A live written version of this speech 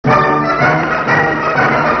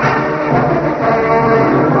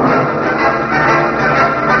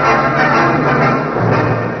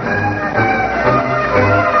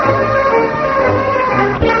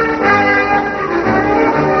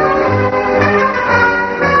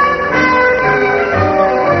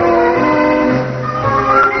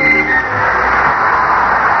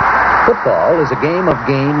is a game of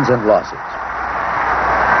gains and losses.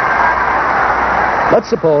 Let's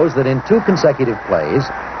suppose that in 2 consecutive plays,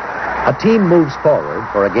 a team moves forward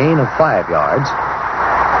for a gain of 5 yards,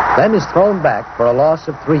 then is thrown back for a loss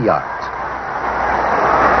of 3 yards.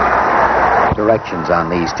 Directions on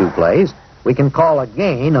these 2 plays, we can call a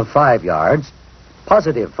gain of 5 yards,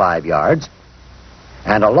 positive 5 yards,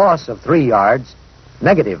 and a loss of 3 yards,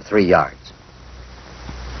 negative 3 yards.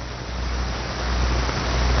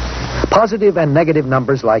 Positive and negative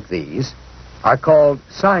numbers like these are called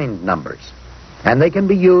signed numbers, and they can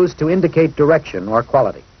be used to indicate direction or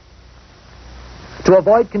quality. To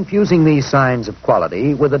avoid confusing these signs of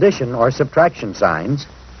quality with addition or subtraction signs,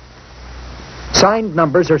 signed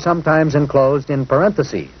numbers are sometimes enclosed in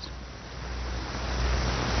parentheses.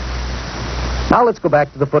 Now let's go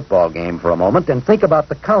back to the football game for a moment and think about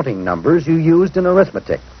the counting numbers you used in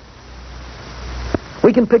arithmetic.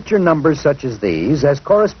 We can picture numbers such as these as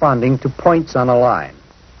corresponding to points on a line.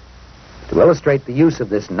 To illustrate the use of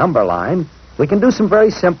this number line, we can do some very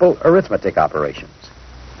simple arithmetic operations.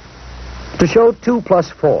 To show 2 plus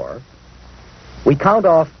 4, we count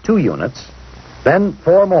off 2 units, then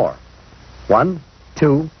 4 more. 1,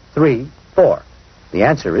 2, 3, 4. The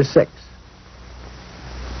answer is 6.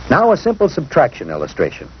 Now a simple subtraction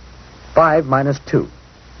illustration. 5 minus 2.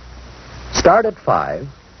 Start at 5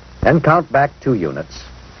 and count back 2 units.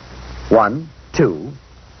 1, 2,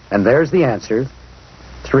 and there's the answer,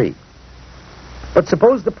 3. But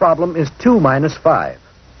suppose the problem is 2 minus 5.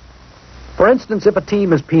 For instance, if a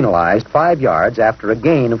team is penalized 5 yards after a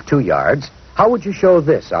gain of 2 yards, how would you show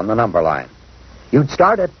this on the number line? You'd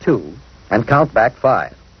start at 2 and count back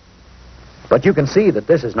 5. But you can see that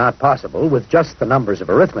this is not possible with just the numbers of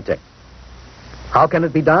arithmetic. How can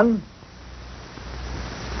it be done?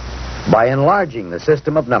 By enlarging the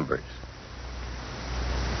system of numbers.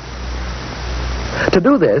 To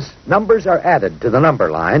do this, numbers are added to the number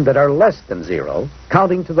line that are less than 0,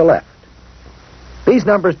 counting to the left. These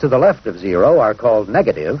numbers to the left of 0 are called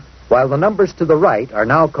negative, while the numbers to the right are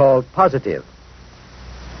now called positive.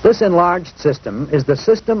 This enlarged system is the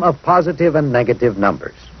system of positive and negative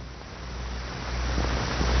numbers.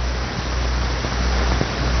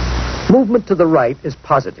 Movement to the right is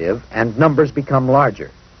positive, and numbers become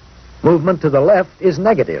larger. Movement to the left is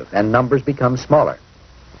negative, and numbers become smaller.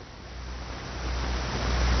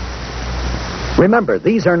 Remember,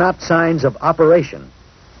 these are not signs of operation,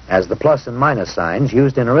 as the plus and minus signs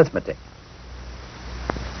used in arithmetic.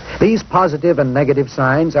 These positive and negative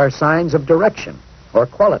signs are signs of direction or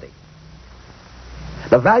quality.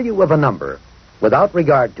 The value of a number, without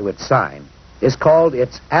regard to its sign, is called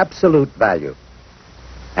its absolute value,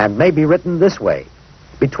 and may be written this way,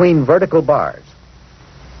 between vertical bars.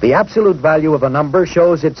 The absolute value of a number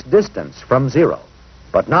shows its distance from 0,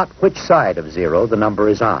 but not which side of 0 the number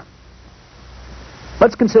is on.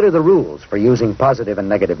 Let's consider the rules for using positive and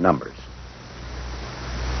negative numbers.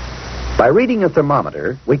 By reading a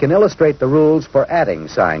thermometer, we can illustrate the rules for adding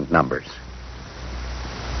signed numbers.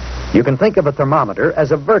 You can think of a thermometer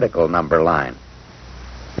as a vertical number line.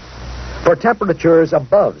 For temperatures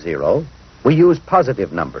above 0, we use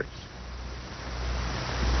positive numbers.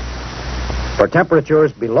 For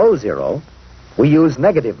temperatures below 0, we use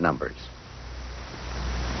negative numbers.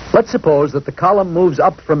 Let's suppose that the column moves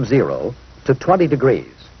up from 0 to 20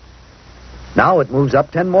 degrees. Now it moves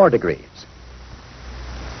up 10 more degrees.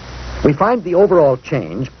 We find the overall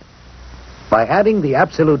change by adding the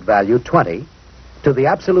absolute value 20 to the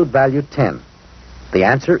absolute value 10. The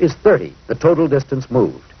answer is 30, the total distance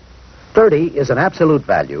moved. 30 is an absolute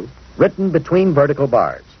value written between vertical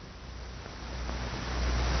bars.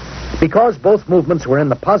 Because both movements were in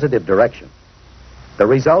the positive direction, the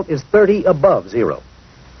result is 30 above 0.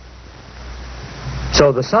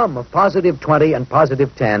 So the sum of positive 20 and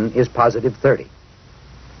positive 10 is positive 30.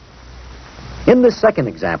 In this second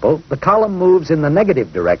example, the column moves in the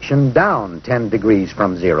negative direction down 10 degrees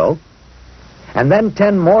from 0, and then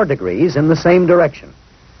 10 more degrees in the same direction.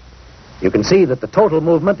 You can see that the total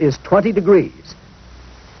movement is 20 degrees,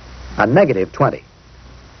 a negative 20.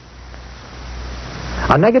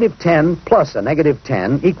 A negative 10 plus a negative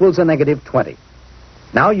 10 equals a negative 20.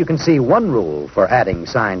 Now you can see one rule for adding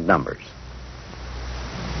signed numbers.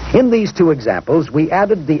 In these 2 examples, we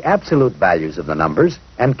added the absolute values of the numbers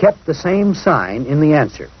and kept the same sign in the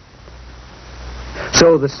answer.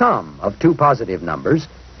 So the sum of 2 positive numbers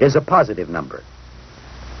is a positive number.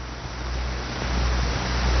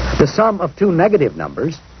 The sum of 2 negative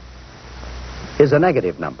numbers is a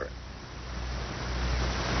negative number.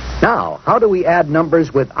 Now, how do we add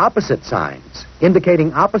numbers with opposite signs,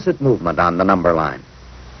 indicating opposite movement on the number line?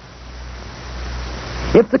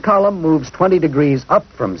 If the column moves 20 degrees up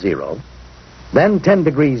from 0, then 10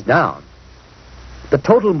 degrees down. The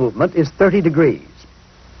total movement is 30 degrees.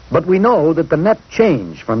 But we know that the net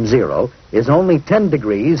change from 0 is only 10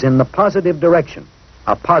 degrees in the positive direction,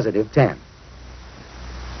 a positive 10.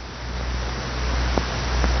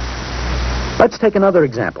 Let's take another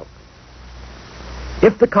example.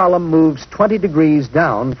 If the column moves 20 degrees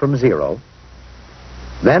down from 0,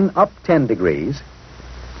 then up 10 degrees,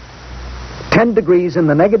 10 degrees in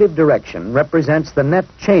the negative direction represents the net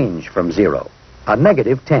change from 0, a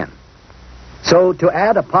negative 10. So to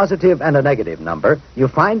add a positive and a negative number, you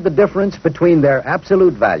find the difference between their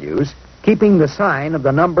absolute values, keeping the sign of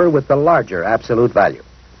the number with the larger absolute value.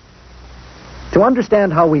 To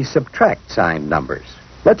understand how we subtract signed numbers,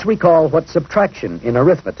 let's recall what subtraction in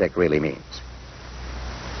arithmetic really means.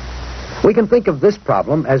 We can think of this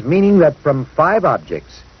problem as meaning that from 5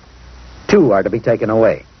 objects, 2 are to be taken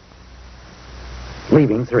away,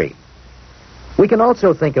 leaving 3. We can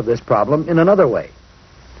also think of this problem in another way.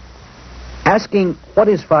 Asking what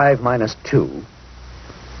is 5 minus 2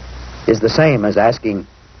 is the same as asking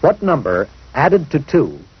what number added to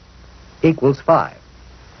 2 equals 5.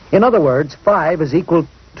 In other words, 5 is equal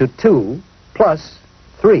to 2 plus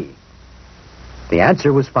 3. The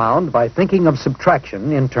answer was found by thinking of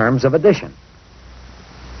subtraction in terms of addition.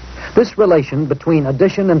 This relation between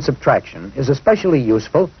addition and subtraction is especially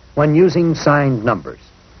useful when using signed numbers.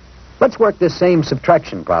 Let's work this same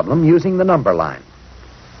subtraction problem using the number line.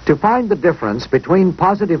 To find the difference between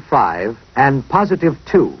positive 5 and positive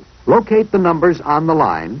 2, locate the numbers on the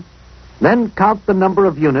line, then count the number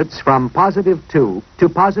of units from positive 2 to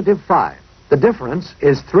positive 5. The difference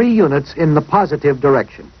is 3 units in the positive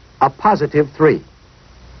direction, a positive 3.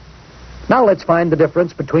 Now let's find the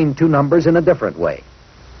difference between two numbers in a different way.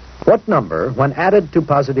 What number, when added to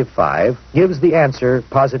positive 5, gives the answer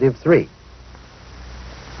positive 3?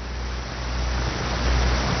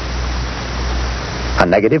 A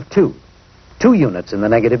negative 2. 2 units in the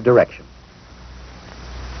negative direction.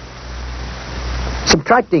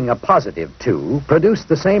 Subtracting a positive 2 produced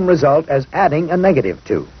the same result as adding a negative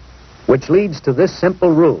 2, which leads to this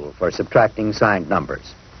simple rule for subtracting signed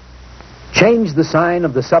numbers. Change the sign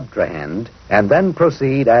of the subtrahend and then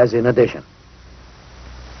proceed as in addition.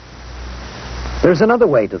 There's another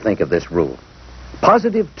way to think of this rule.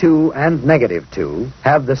 Positive 2 and negative 2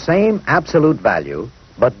 have the same absolute value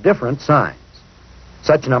but different signs.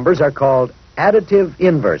 Such numbers are called additive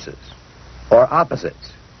inverses, or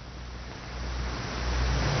opposites.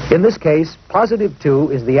 In this case, positive 2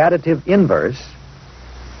 is the additive inverse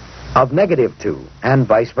of negative 2, and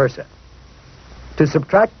vice versa. To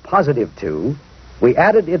subtract positive 2, we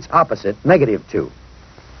added its opposite, negative 2.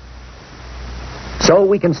 So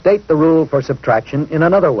we can state the rule for subtraction in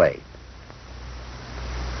another way.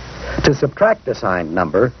 To subtract a signed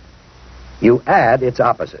number, you add its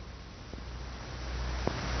opposite.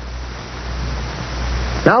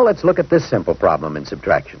 Now let's look at this simple problem in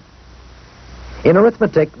subtraction. In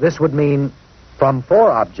arithmetic, this would mean from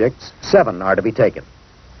 4 objects, 7 are to be taken.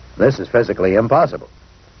 This is physically impossible.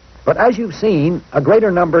 But as you've seen, a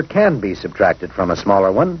greater number can be subtracted from a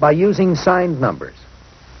smaller one by using signed numbers.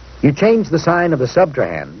 You change the sign of the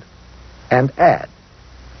subtrahend and add.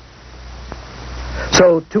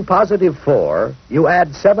 So to positive 4, you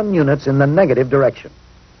add 7 units in the negative direction.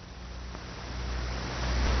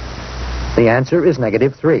 The answer is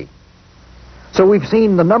negative 3. So we've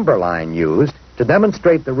seen the number line used to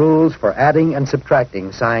demonstrate the rules for adding and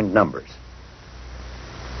subtracting signed numbers.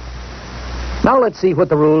 Now let's see what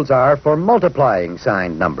the rules are for multiplying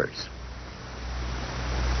signed numbers.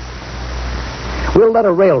 We'll let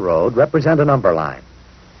a railroad represent a number line.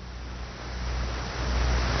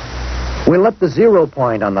 We'll let the 0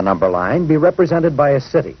 point on the number line be represented by a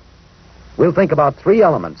city. We'll think about 3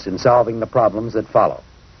 elements in solving the problems that follow: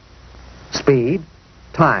 speed,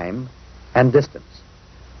 time, and distance.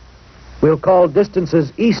 We'll call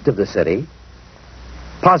distances east of the city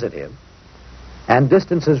positive, and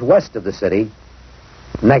distances west of the city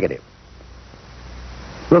negative.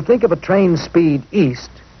 We'll think of a train speed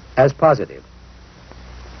east as positive.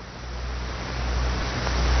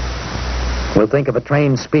 We'll think of a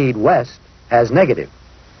train speed west as negative.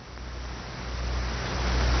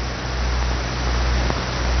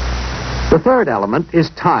 The third element is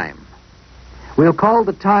time. We'll call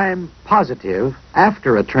the time positive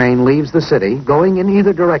after a train leaves the city going in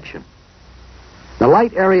either direction. The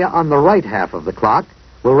light area on the right half of the clock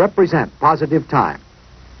will represent positive time.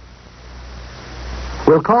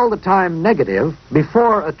 We'll call the time negative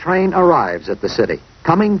before a train arrives at the city,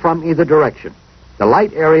 coming from either direction. The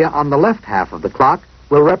light area on the left half of the clock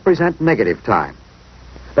will represent negative time.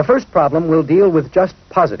 The first problem will deal with just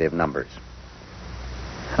positive numbers.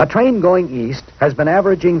 A train going east has been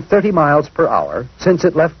averaging 30 miles per hour since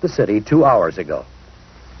it left the city 2 hours ago.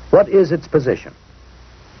 What is its position?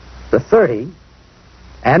 The 30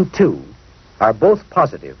 and 2 are both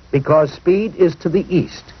positive because speed is to the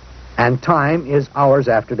east and time is hours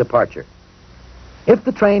after departure. If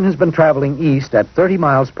the train has been traveling east at 30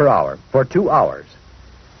 miles per hour for 2 hours,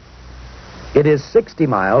 it is 60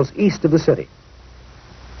 miles east of the city.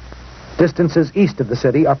 Distances east of the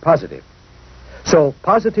city are positive. So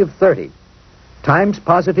positive 30 times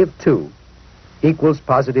positive 2 equals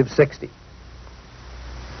positive 60.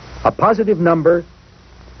 A positive number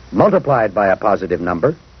multiplied by a positive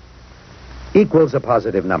number equals a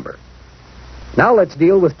positive number. Now let's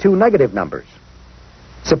deal with two negative numbers.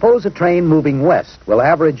 Suppose a train moving west will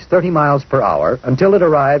average 30 miles per hour until it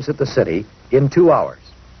arrives at the city in 2 hours.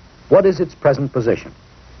 What is its present position?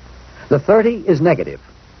 The 30 is negative,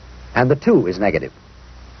 and the 2 is negative.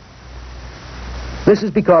 This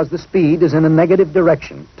is because the speed is in a negative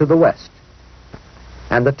direction to the west,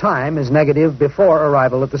 and the time is negative before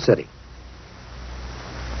arrival at the city.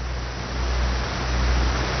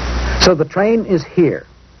 So the train is here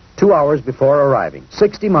 2 hours before arriving,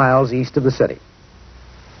 60 miles east of the city.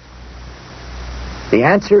 The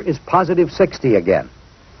answer is positive 60 again.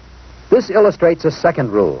 This illustrates a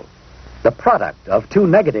second rule. The product of two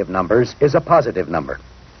negative numbers is a positive number.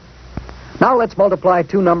 Now let's multiply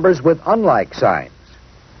two numbers with unlike signs.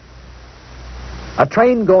 A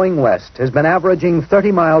train going west has been averaging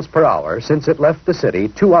 30 miles per hour since it left the city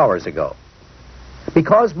 2 hours ago.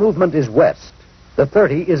 Because movement is west, the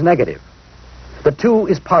 30 is negative. The 2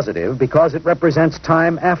 is positive because it represents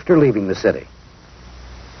time after leaving the city.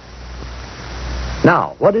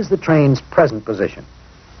 Now, what is the train's present position?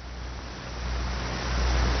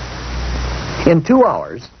 In 2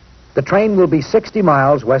 hours, the train will be 60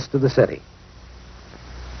 miles west of the city.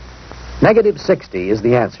 Negative 60 is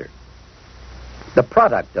the answer. The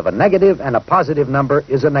product of a negative and a positive number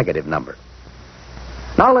is a negative number.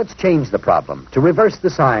 Now let's change the problem to reverse the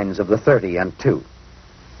signs of the 30 and 2.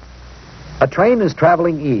 A train is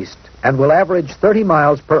traveling east and will average 30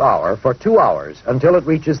 miles per hour for 2 hours until it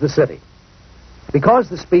reaches the city. Because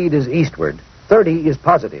the speed is eastward, 30 is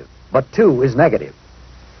positive, but 2 is negative.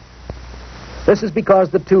 This is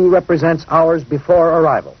because the 2 represents hours before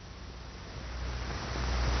arrival.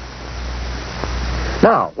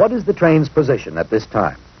 Now, what is the train's position at this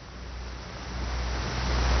time?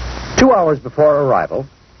 2 hours before arrival,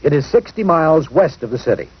 it is 60 miles west of the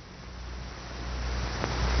city.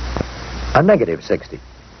 A negative 60.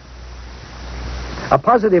 A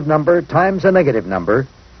positive number times a negative number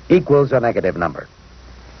equals a negative number.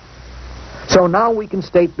 So now we can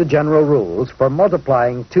state the general rules for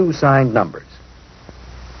multiplying two signed numbers.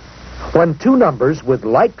 When two numbers with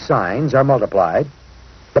like signs are multiplied,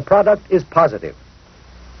 the product is positive.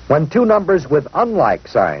 When two numbers with unlike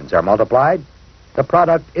signs are multiplied, the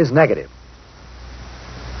product is negative.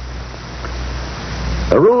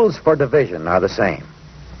 The rules for division are the same.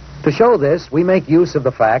 To show this, we make use of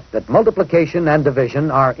the fact that multiplication and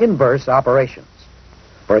division are inverse operations.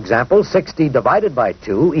 For example, 60 divided by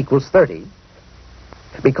 2 equals 30,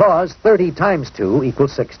 because 30 times 2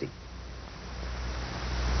 equals 60.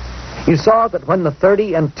 You saw that when the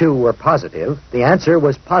 30 and 2 were positive, the answer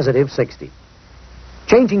was positive 60.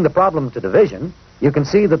 Changing the problem to division, you can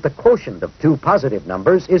see that the quotient of two positive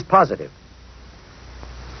numbers is positive.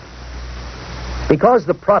 Because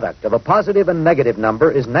the product of a positive and negative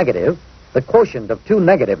number is negative, the quotient of two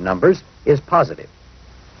negative numbers is positive.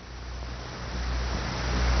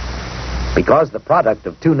 Because the product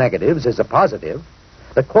of two negatives is a positive,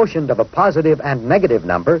 the quotient of a positive and negative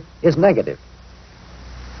number is negative.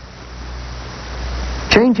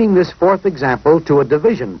 Changing this fourth example to a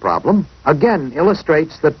division problem again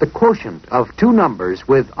illustrates that the quotient of two numbers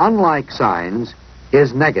with unlike signs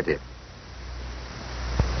is negative.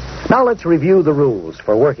 Now let's review the rules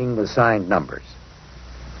for working with signed numbers.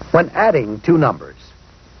 When adding two numbers,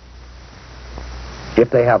 if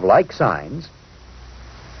they have like signs,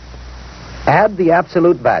 add the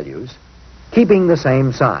absolute values, keeping the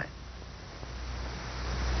same sign.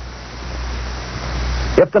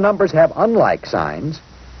 If the numbers have unlike signs,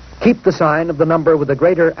 keep the sign of the number with a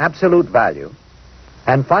greater absolute value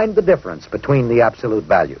and find the difference between the absolute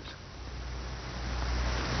values.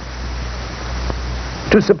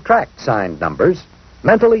 To subtract signed numbers,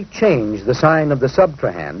 mentally change the sign of the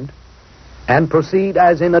subtrahend and proceed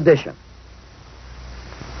as in addition.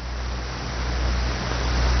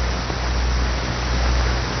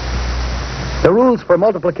 The rules for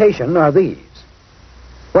multiplication are these.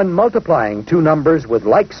 When multiplying two numbers with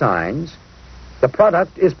like signs, the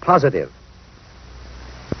product is positive.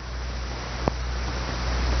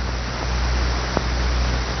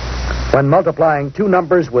 When multiplying two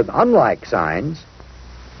numbers with unlike signs,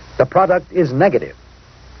 the product is negative.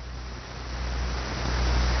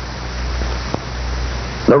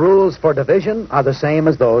 The rules for division are the same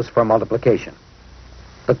as those for multiplication.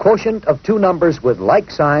 The quotient of two numbers with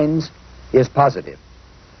like signs is positive.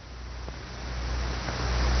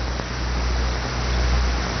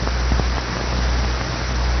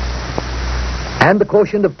 And the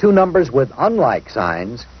quotient of two numbers with unlike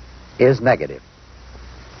signs is negative.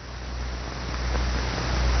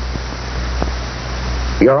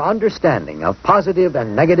 Your understanding of positive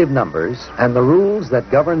and negative numbers and the rules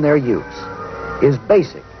that govern their use is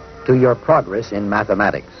basic to your progress in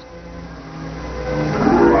mathematics.